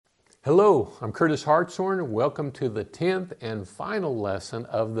Hello, I'm Curtis Hartshorn. Welcome to the 10th and final lesson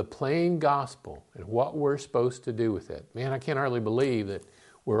of the plain gospel and what we're supposed to do with it. Man, I can't hardly believe that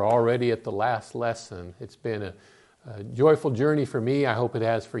we're already at the last lesson. It's been a joyful journey for me. I hope it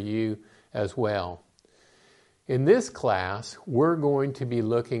has for you as well. In this class, we're going to be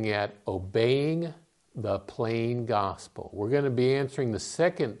looking at obeying the plain gospel. We're going to be answering the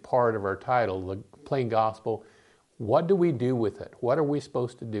second part of our title, the plain gospel. What do we do with it? What are we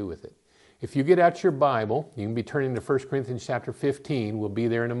supposed to do with it? If you get out your Bible, you can be turning to 1 Corinthians chapter 15. We'll be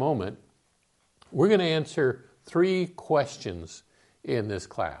there in a moment. We're going to answer 3 questions in this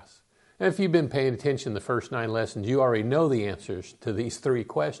class. And if you've been paying attention the first 9 lessons, you already know the answers to these 3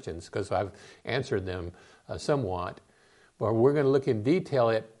 questions because I've answered them somewhat. But we're going to look in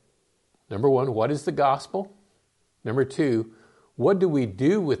detail at, number 1, what is the gospel? Number 2, what do we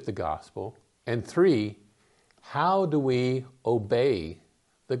do with the gospel? And 3, how do we obey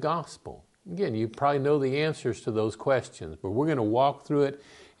the gospel? Again, you probably know the answers to those questions, but we're going to walk through it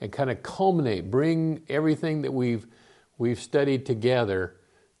and kind of culminate, bring everything that we've studied together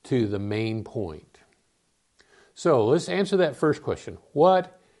to the main point. So let's answer that first question.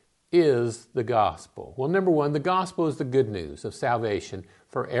 What is the gospel? Well, number 1, the gospel is the good news of salvation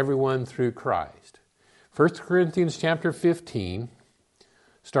for everyone through Christ. 1 Corinthians chapter 15,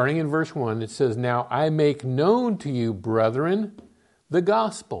 starting in verse 1, it says, "Now I make known to you, brethren, the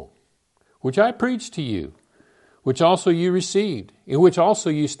gospel, which I preached to you, which also you received, in which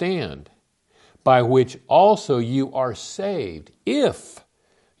also you stand, by which also you are saved, if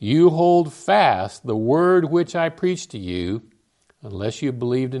you hold fast the word which I preached to you, unless you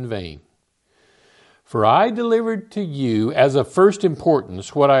believed in vain. For I delivered to you as of first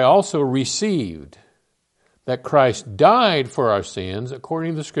importance what I also received, that Christ died for our sins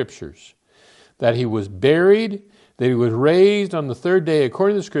according to the Scriptures, that he was buried, that he was raised on the 3rd day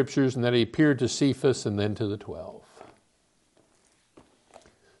according to the Scriptures, and that he appeared to Cephas and then to the 12.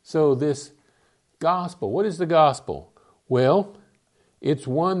 So this gospel, what is the gospel? Well, it's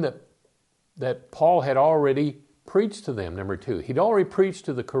one that Paul had already preached to them, number 2. He'd already preached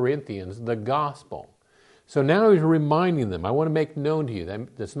to the Corinthians the gospel. So now he's reminding them, I want to make known to you.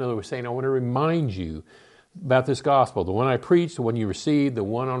 That's another way of saying, I want to remind you about this gospel, the one I preached, the one you received, the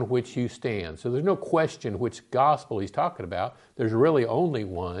one on which you stand. So there's no question which gospel he's talking about. There's really only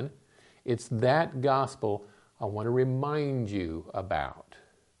one. It's that gospel I want to remind you about.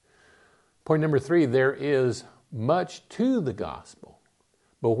 Point number 3, there is much to the gospel.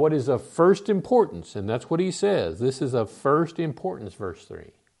 But what is of first importance, and that's what he says, this is of first importance, verse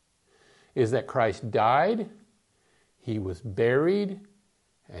 3, is that Christ died, he was buried,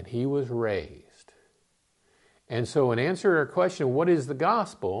 and he was raised. And so in answer to our question, what is the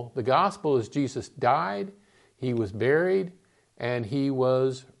gospel? The gospel is Jesus died, he was buried, and he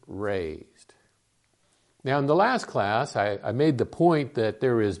was raised. Now in the last class, I made the point that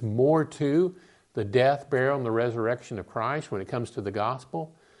there is more to the death, burial, and the resurrection of Christ when it comes to the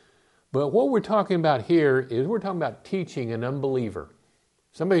gospel. But what we're talking about here is we're talking about teaching an unbeliever,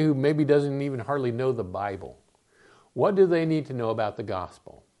 somebody who maybe doesn't even hardly know the Bible. What do they need to know about the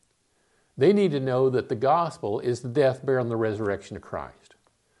gospel? They need to know that the gospel is the death, burial, and the resurrection of Christ.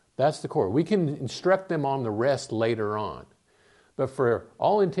 That's the core. We can instruct them on the rest later on. But for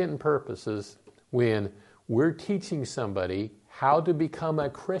all intent and purposes, when we're teaching somebody how to become a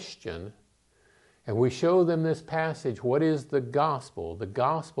Christian, and we show them this passage, what is the gospel? The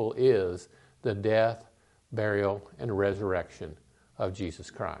gospel is the death, burial, and resurrection of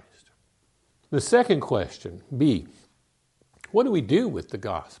Jesus Christ. The second question, B, what do we do with the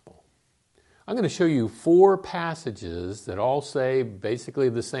gospel? I'm going to show you 4 passages that all say basically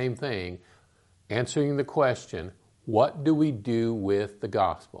the same thing, answering the question, what do we do with the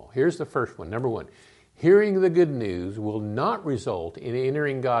gospel? Here's the first one. Number 1, hearing the good news will not result in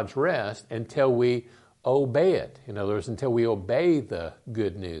entering God's rest until we obey it. In other words, until we obey the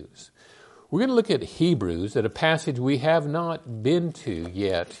good news. We're going to look at Hebrews, at a passage we have not been to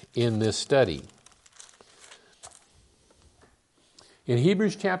yet in this study. In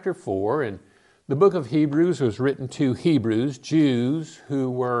Hebrews chapter 4, and the book of Hebrews was written to Hebrews, Jews who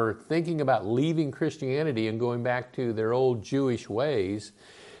were thinking about leaving Christianity and going back to their old Jewish ways.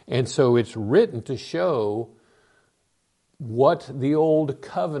 And so it's written to show what the old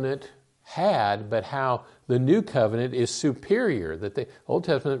covenant had, but how the new covenant is superior, that the Old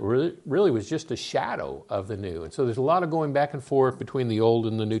Testament really was just a shadow of the new. And so there's a lot of going back and forth between the Old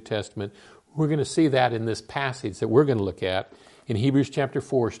and the New Testament. We're going to see that in this passage that we're going to look at in Hebrews chapter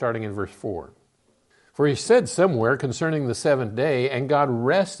 4, starting in verse 4. For he said somewhere concerning the 7th day, and God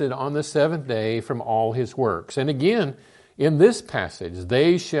rested on the 7th day from all his works. And again, in this passage,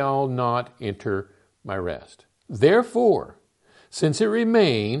 they shall not enter my rest. Therefore, since it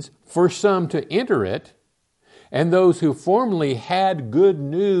remains for some to enter it, and those who formerly had good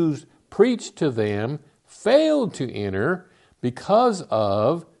news preached to them failed to enter because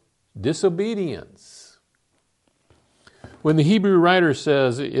of disobedience. When the Hebrew writer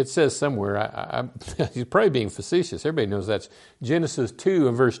says, it says somewhere, he's probably being facetious. Everybody knows that's Genesis 2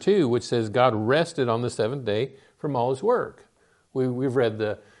 and verse 2, which says God rested on the seventh day from all his work. We've read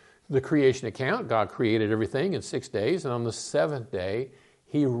the creation account. God created everything in 6 days, and on the seventh day,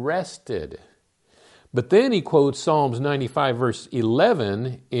 he rested. But then he quotes Psalms 95, verse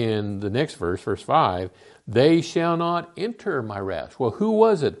 11 in the next verse, verse 5, they shall not enter my rest. Well, who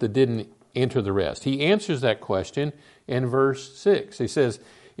was it that didn't enter the rest? He answers that question in verse 6. He says,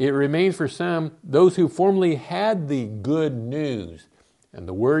 it remains for some, those who formerly had the good news. And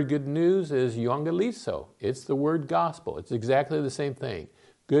the word good news is euangelizo. It's the word gospel. It's exactly the same thing.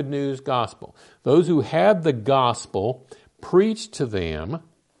 Good news, gospel. Those who had the gospel preached to them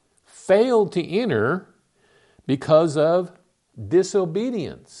failed to enter because of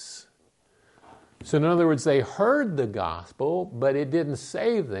disobedience. So in other words, they heard the gospel, but it didn't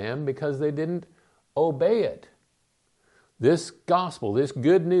save them because they didn't obey it. This gospel, this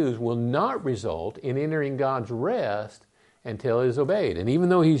good news, will not result in entering God's rest until it is obeyed. And even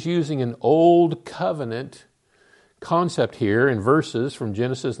though he's using an old covenant concept here in verses from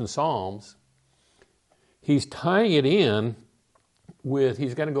Genesis and Psalms, he's tying it in with,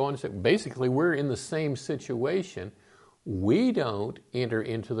 he's going to go on and say, basically, we're in the same situation. We don't enter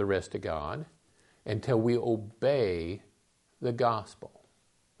into the rest of God until we obey the gospel.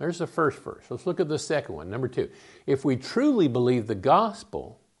 There's the first verse. Let's look at the second one, number 2. If we truly believe the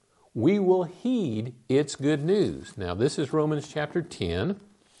gospel, we will heed its good news. Now, this is Romans chapter 10,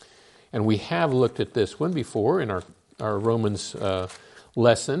 and we have looked at this one before in our Romans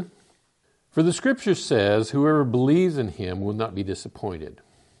lesson. For the Scripture says, whoever believes in him will not be disappointed.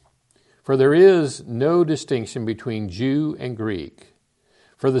 For there is no distinction between Jew and Greek.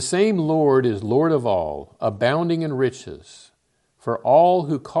 For the same Lord is Lord of all, abounding in riches, for all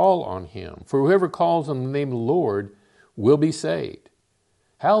who call on him. For whoever calls on the name of the Lord will be saved.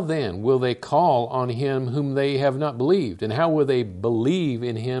 How then will they call on him whom they have not believed? And how will they believe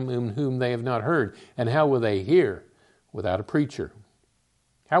in him in whom they have not heard? And how will they hear without a preacher?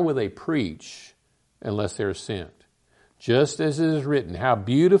 How will they preach unless they are sent? Just as it is written, how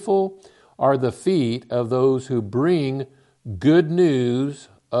beautiful are the feet of those who bring good news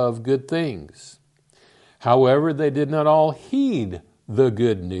of good things. However, they did not all heed the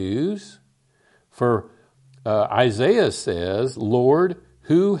good news. For Isaiah says, Lord,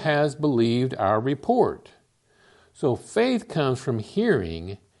 who has believed our report? So faith comes from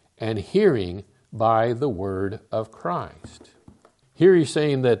hearing, and hearing by the word of Christ. Here he's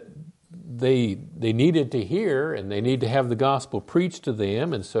saying that they needed to hear, and they need to have the gospel preached to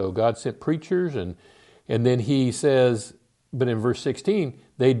them, and so God sent preachers, and then he says, but in verse 16,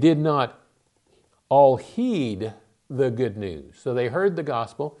 they did not all heed the good news. So they heard the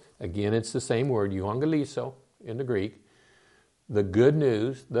gospel. Again, it's the same word, euangelizo in the Greek. The good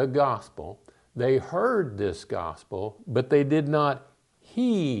news, the gospel. They heard this gospel, but they did not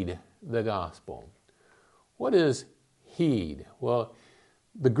heed the gospel. What is heed? Well,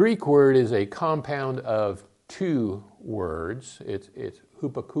 the Greek word is a compound of two words. It's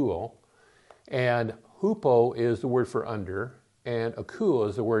hupakuo, and hupo is the word for under, and akuo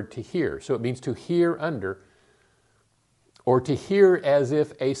is the word to hear. So it means to hear under, or to hear as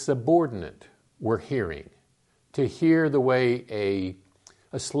if a subordinate were hearing. To hear the way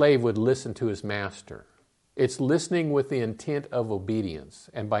a slave would listen to his master. It's listening with the intent of obedience,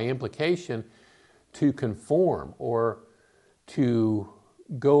 and by implication, to conform or to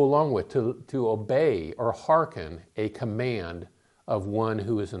go along with, to obey or hearken a command of one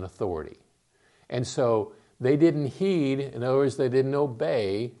who is in authority. And so they didn't heed, in other words, they didn't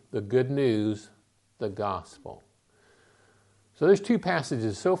obey the good news, the gospel. So there's two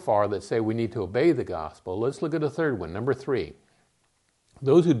passages so far that say we need to obey the gospel. Let's look at a third one, number 3.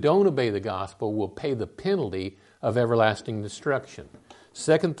 Those who don't obey the gospel will pay the penalty of everlasting destruction.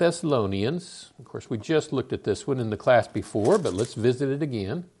 2 Thessalonians, of course we just looked at this one in the class before, but let's visit it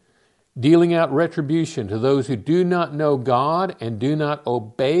again. Dealing out retribution to those who do not know God and do not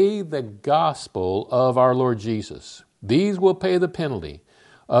obey the gospel of our Lord Jesus. These will pay the penalty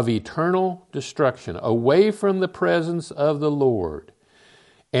of eternal destruction, away from the presence of the Lord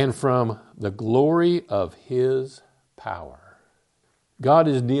and from the glory of his power. God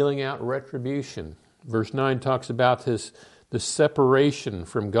is dealing out retribution. Verse 9 talks about the separation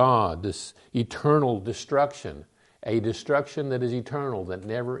from God, this eternal destruction. a destruction that is eternal, that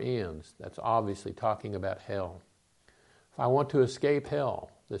never ends. That's obviously talking about hell. If I want to escape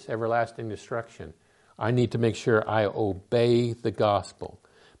hell, this everlasting destruction, I need to make sure I obey the gospel,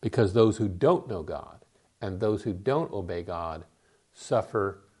 because those who don't know God and those who don't obey God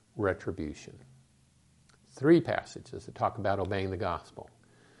suffer retribution. 3 passages that talk about obeying the gospel.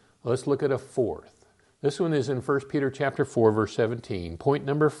 Let's look at a fourth. This one is in 1 Peter chapter 4, verse 17. Point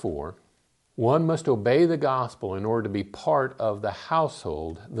number 4. One must obey the gospel in order to be part of the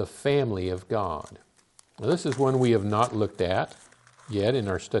household, the family of God. Now, this is one we have not looked at yet in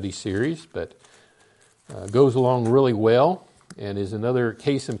our study series, but goes along really well and is another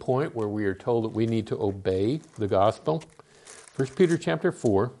case in point where we are told that we need to obey the gospel. 1 Peter chapter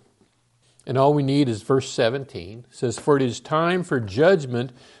 4, and all we need is verse 17. It says, "For it is time for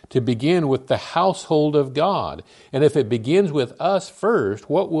judgment to begin with the household of God. And if it begins with us first,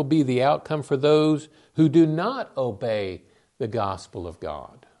 what will be the outcome for those who do not obey the gospel of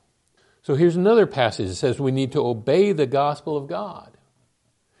God?" So here's another passage that says we need to obey the gospel of God.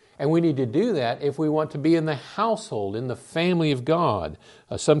 And we need to do that if we want to be in the household, in the family of God.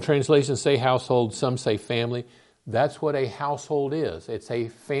 Some translations say household, some say family. That's what a household is. It's a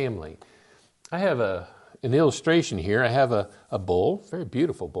family. I have an illustration here. I have a bowl, very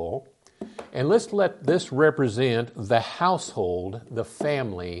beautiful bowl. And let's let this represent the household, the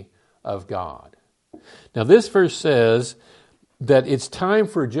family of God. Now this verse says that it's time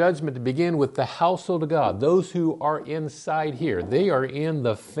for judgment to begin with the household of God. Those who are inside here, they are in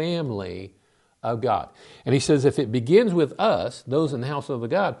the family of God. And he says if it begins with us, those in the household of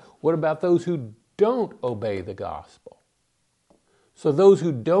God, what about those who don't obey the gospel? So those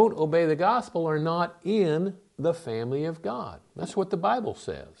who don't obey the gospel are not in the family of God. That's what the Bible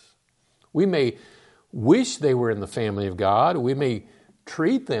says. We may wish they were in the family of God. We may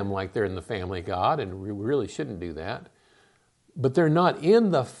treat them like they're in the family of God, and we really shouldn't do that. But they're not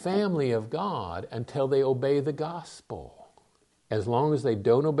in the family of God until they obey the gospel. As long as they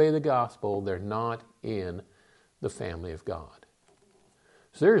don't obey the gospel, they're not in the family of God.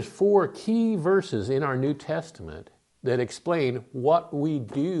 So there's 4 key verses in our New Testament that explain what we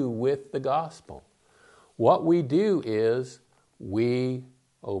do with the gospel. What we do is we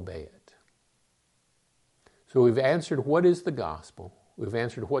obey it. So we've answered what is the gospel. We've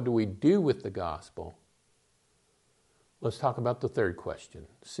answered what do we do with the gospel. Let's talk about the third question.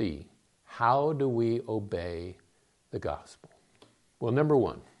 C, how do we obey the gospel? Well, number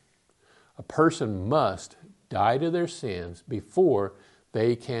 1, a person must die to their sins before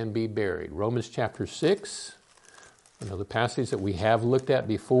they can be buried. Romans chapter 6, another passage that we have looked at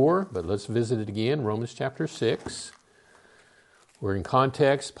before, but let's visit it again. Romans chapter 6. Where in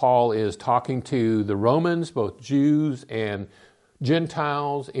context, Paul is talking to the Romans, both Jews and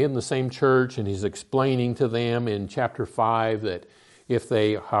Gentiles in the same church, and he's explaining to them in chapter 5 that if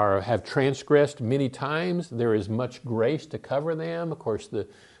they have transgressed many times, there is much grace to cover them. Of course,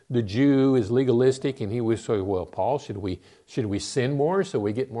 the Jew is legalistic, and he would say, well, Paul, should we sin more so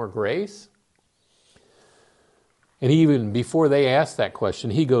we get more grace? And even before they ask that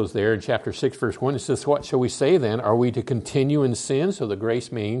question, he goes there in chapter 6, verse 1, it says, "What shall we say then? Are we to continue in sin so the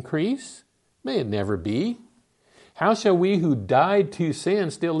grace may increase? May it never be. How shall we who died to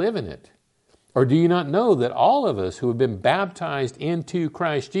sin still live in it? Or do you not know that all of us who have been baptized into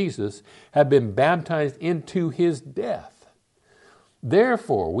Christ Jesus have been baptized into his death?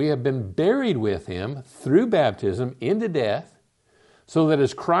 Therefore, we have been buried with him through baptism into death, so that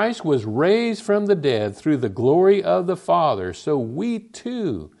as Christ was raised from the dead through the glory of the Father, so we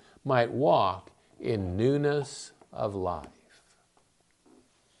too might walk in newness of life."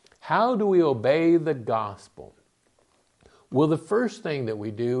 How do we obey the gospel? Well, the first thing that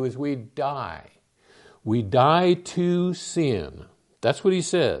we do is we die. We die to sin. That's what he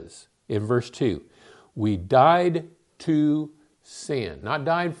says in verse 2. We died to sin, not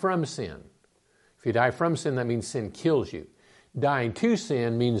died from sin. If you die from sin, that means sin kills you. Dying to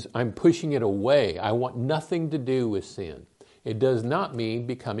sin means I'm pushing it away. I want nothing to do with sin. It does not mean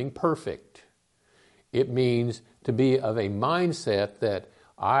becoming perfect. It means to be of a mindset that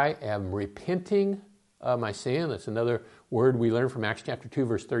I am repenting of my sin. That's another word we learn from Acts chapter 2,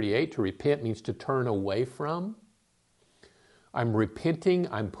 verse 38. To repent means to turn away from. I'm repenting.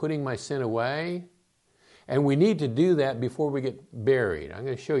 I'm putting my sin away. And we need to do that before we get buried. I'm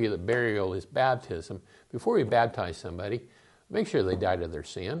going to show you that burial is baptism. Before we baptize somebody, make sure they die to their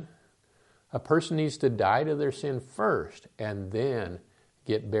sin. A person needs to die to their sin first and then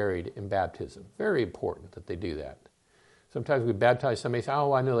get buried in baptism. Very important that they do that. Sometimes we baptize somebody and say,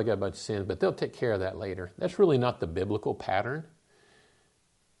 oh, I know they got a bunch of sins, but they'll take care of that later. That's really not the biblical pattern.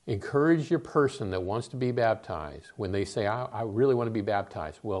 Encourage your person that wants to be baptized. When they say, I really want to be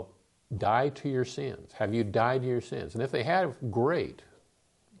baptized, well, die to your sins. Have you died to your sins? And if they have, great.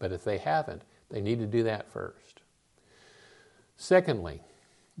 But if they haven't, they need to do that first. Secondly,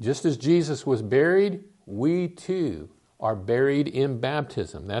 just as Jesus was buried, we too are buried in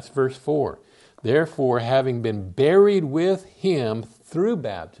baptism. That's verse 4. Therefore, having been buried with him through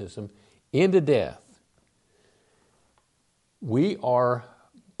baptism into death, we are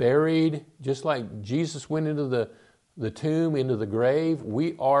buried, just like Jesus went into the tomb, into the grave,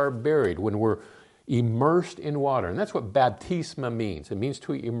 we are buried when we're immersed in water. And that's what baptisma means. It means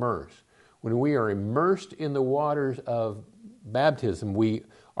to immerse. When we are immersed in the waters of baptism, we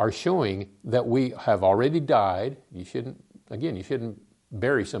are showing that we have already died. You shouldn't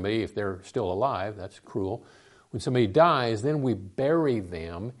bury somebody if they're still alive. That's cruel. When somebody dies, then we bury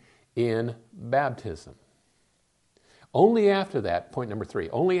them in baptism. Only after that, point number 3,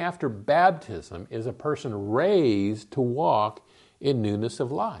 only after baptism is a person raised to walk in newness of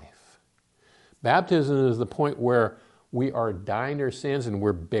life. Baptism is the point where we are dying to our sins and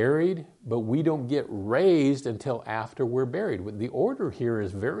we're buried, but we don't get raised until after we're buried. The order here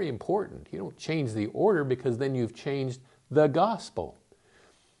is very important. You don't change the order because then you've changed the gospel.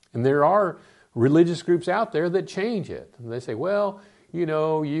 And there are religious groups out there that change it. And they say, well,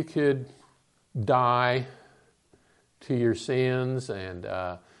 you could die to your sins and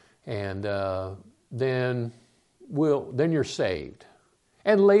then you're saved.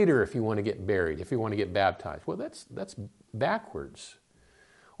 And later, if you want to get buried, if you want to get baptized, well, that's backwards.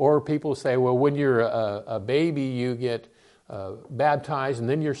 Or people say, well, when you're a baby, you get baptized and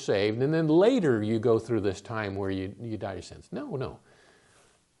then you're saved, and then later you go through this time where you die your sins. No.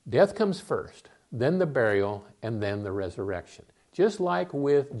 Death comes first, then the burial, and then the resurrection. Just like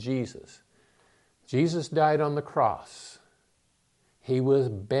with Jesus. Jesus died on the cross. He was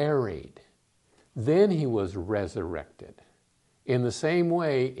buried. Then he was resurrected. In the same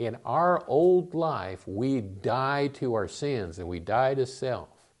way, in our old life, we die to our sins and we die to self.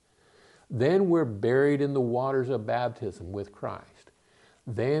 Then we're buried in the waters of baptism with Christ.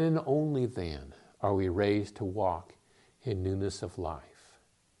 Then and only then are we raised to walk in newness of life.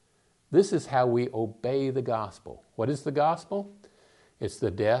 This is how we obey the gospel. What is the gospel? It's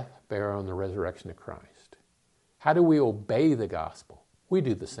the death, burial, and the resurrection of Christ. How do we obey the gospel? We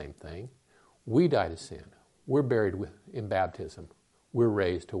do the same thing. We die to sin. We're buried in baptism. We're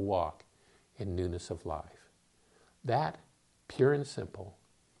raised to walk in newness of life. That, pure and simple,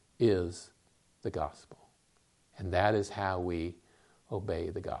 is the gospel. And that is how we obey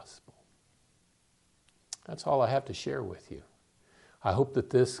the gospel. That's all I have to share with you. I hope that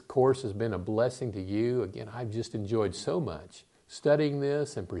this course has been a blessing to you. Again, I've just enjoyed so much studying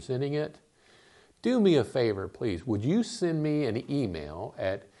this and presenting it. Do me a favor, please. Would you send me an email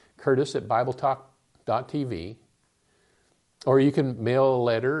at curtis@bibletalk.tv, or you can mail a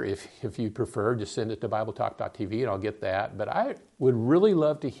letter if you prefer. Just send it to bibletalk.tv and I'll get that. But I would really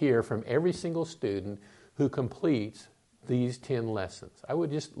love to hear from every single student who completes these 10 lessons. I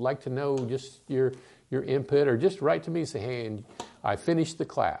would just like to know just your input, or just write to me and say, hey, I finished the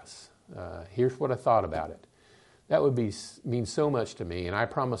class. Here's what I thought about it. That would mean so much to me, and I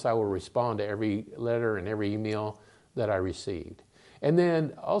promise I will respond to every letter and every email that I received. And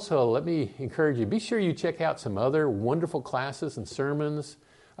then also, let me encourage you, be sure you check out some other wonderful classes and sermons.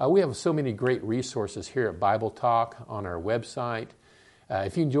 We have so many great resources here at Bible Talk on our website.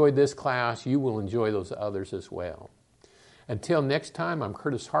 If you enjoyed this class, you will enjoy those others as well. Until next time, I'm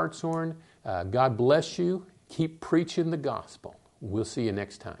Curtis Hartshorn. God bless you. Keep preaching the gospel. We'll see you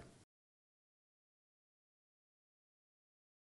next time.